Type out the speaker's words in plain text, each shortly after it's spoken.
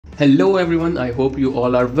Hello everyone, I hope you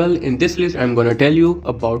all are well. In this list I'm gonna tell you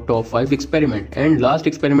about top 5 experiment, and last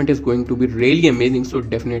experiment is going to be really amazing, so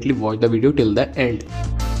definitely watch the video till the end.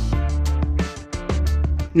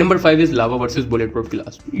 Number 5 is lava versus bulletproof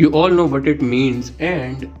glass. You all know what it means,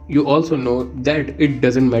 and you also know that it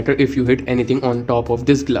doesn't matter if you hit anything on top of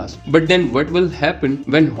this glass. But then what will happen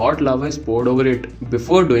when hot lava is poured over it?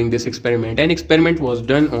 Before doing this experiment, an experiment was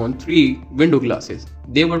done on 3 window glasses.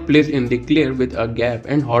 They were placed in the clear with a gap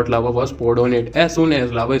and hot lava was poured on it. As soon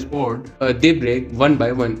as lava is poured, they break one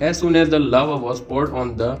by one. As soon as the lava was poured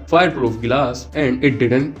on the fireproof glass, and it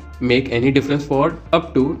didn't make any difference for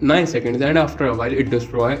up to 9 seconds, and after a while it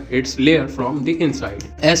destroys its layer from the inside.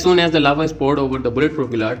 As soon as the lava is poured over the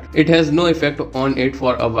bulletproof glass, it has no effect on it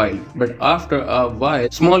for a while, but after a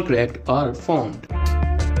while small cracks are formed.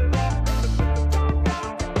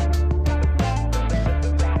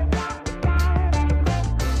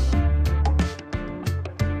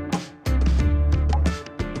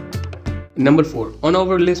 Number 4 on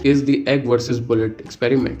our list is the egg versus bullet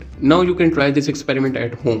experiment. Now you can try this experiment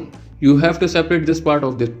at home. You have to separate this part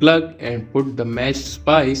of this plug and put the matched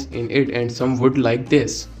spice in it and some wood like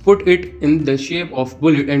this. Put it in the shape of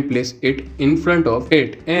bullet and place it in front of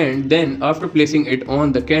it, and then after placing it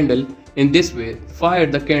on the candle in this way, fire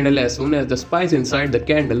the candle as soon as the spice inside the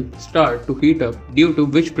candle start to heat up, due to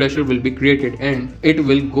which pressure will be created and it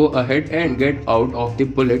will go ahead and get out of the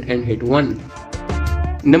bullet and hit one.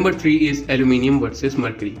 Number 3 is aluminium versus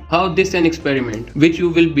mercury. How this an experiment which you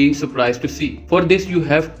will be surprised to see. For this you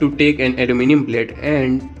have to take an aluminium plate,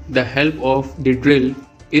 and the help of the drill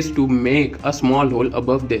is to make a small hole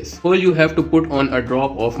above this hole. You have to put on a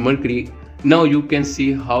drop of mercury. Now you can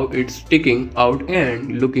see how it's sticking out,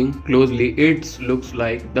 and looking closely it looks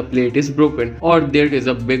like the plate is broken or there is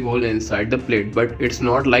a big hole inside the plate, but it's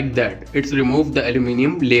not like that. It's removed the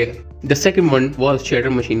aluminium layer. The second one was shatter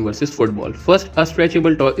machine versus football. First, a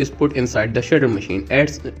stretchable toy is put inside the shatter machine,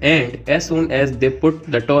 and as soon as they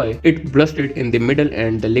put the toy, it bursted in the middle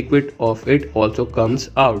and the liquid of it also comes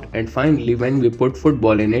out, and finally when we put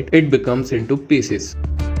football in it, it becomes into pieces.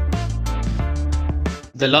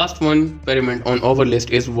 The last one experiment on our list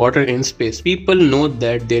is water in space. People know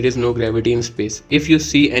that there is no gravity in space. If you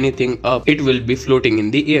see anything up, it will be floating in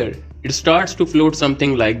the air. It starts to float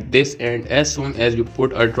something like this, and as soon as you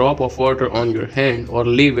put a drop of water on your hand or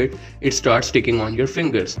leave it, it starts sticking on your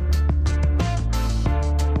fingers.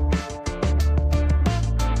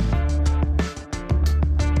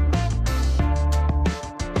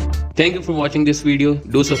 Thank you for watching this video.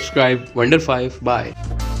 Do subscribe. Wonder 5. Bye.